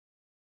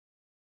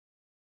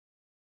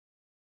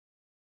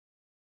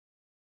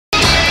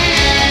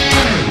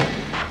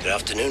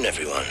afternoon,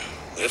 everyone.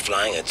 We're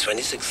flying at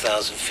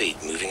 26,000 feet,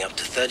 moving up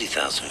to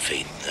 30,000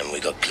 feet, and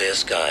we got clear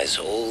skies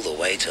all the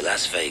way to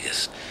Las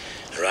Vegas.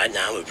 And right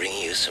now, we're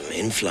bringing you some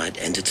in-flight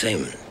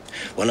entertainment.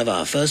 One of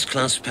our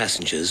first-class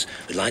passengers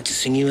would like to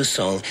sing you a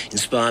song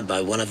inspired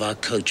by one of our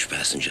coach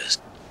passengers.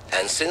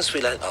 And since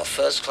we let our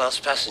first-class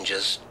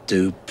passengers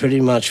do pretty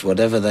much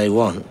whatever they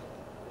want,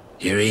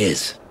 here he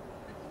is.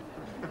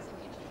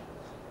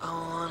 I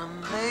wanna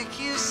make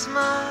you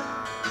smile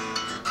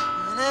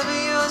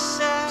whenever you're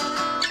sad.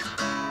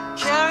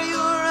 Carry you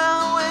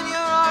around when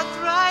your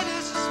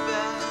arthritis is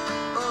bad.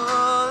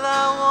 All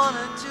I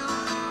wanna do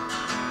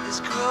is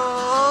grow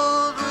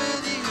old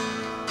with you.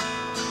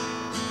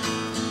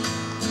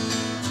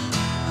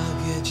 I'll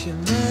get you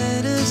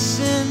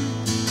medicine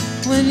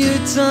when your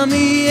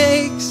tummy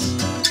aches.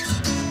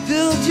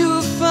 Build you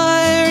a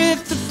fire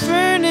if the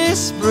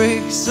furnace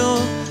breaks.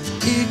 Oh,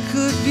 it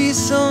could be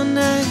so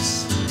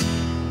nice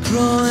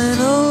growing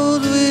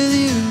old with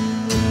you.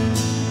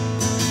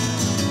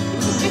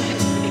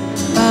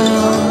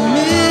 I'll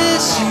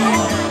miss you,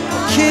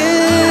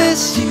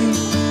 kiss you,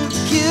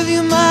 give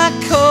you my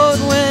coat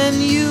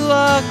when you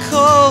are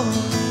cold.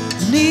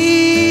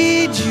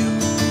 Need you,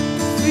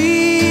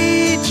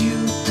 feed you,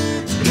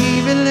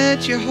 even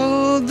let you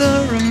hold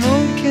the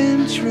remote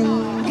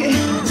control. Yeah.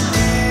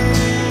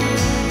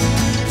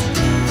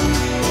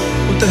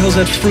 What the hell's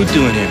that fruit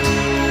doing here?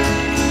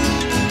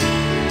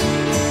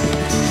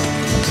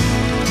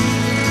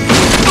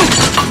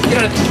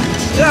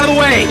 Get out of the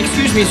way!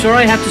 Excuse me, sir,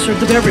 I have to serve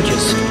the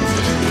beverages.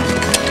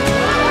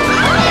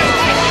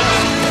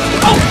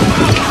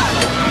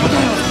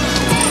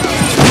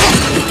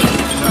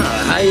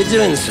 How you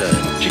doing, sir?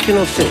 Chicken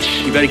or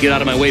fish? You better get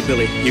out of my way,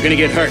 Billy. You're gonna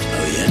get hurt.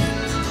 Oh,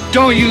 yeah?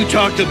 Don't you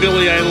talk to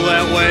Billy Idol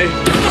that way.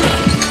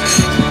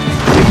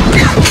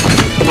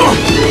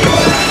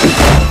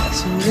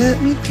 So let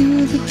me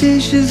do the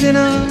dishes in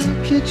our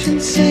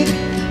kitchen sink.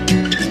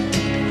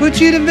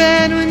 Put you to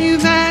bed when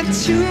you've had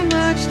too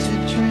much to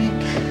drink.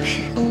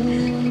 Oh,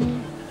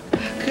 I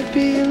could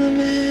be the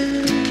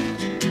man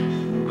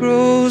who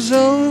grows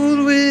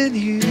old with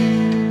you.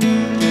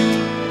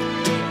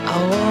 I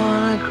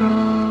wanna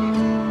grow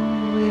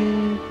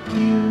with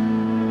you.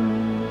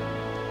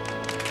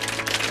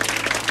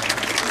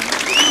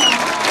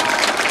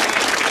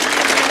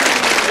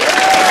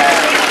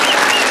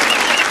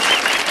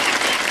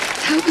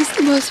 That was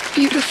the most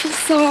beautiful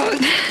song.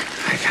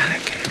 I got a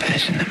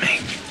confession to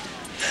make.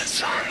 That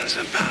song is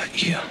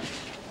about you.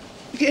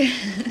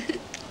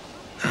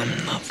 I'm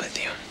in love with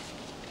you.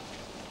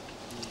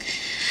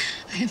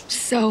 I am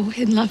so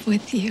in love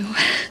with you.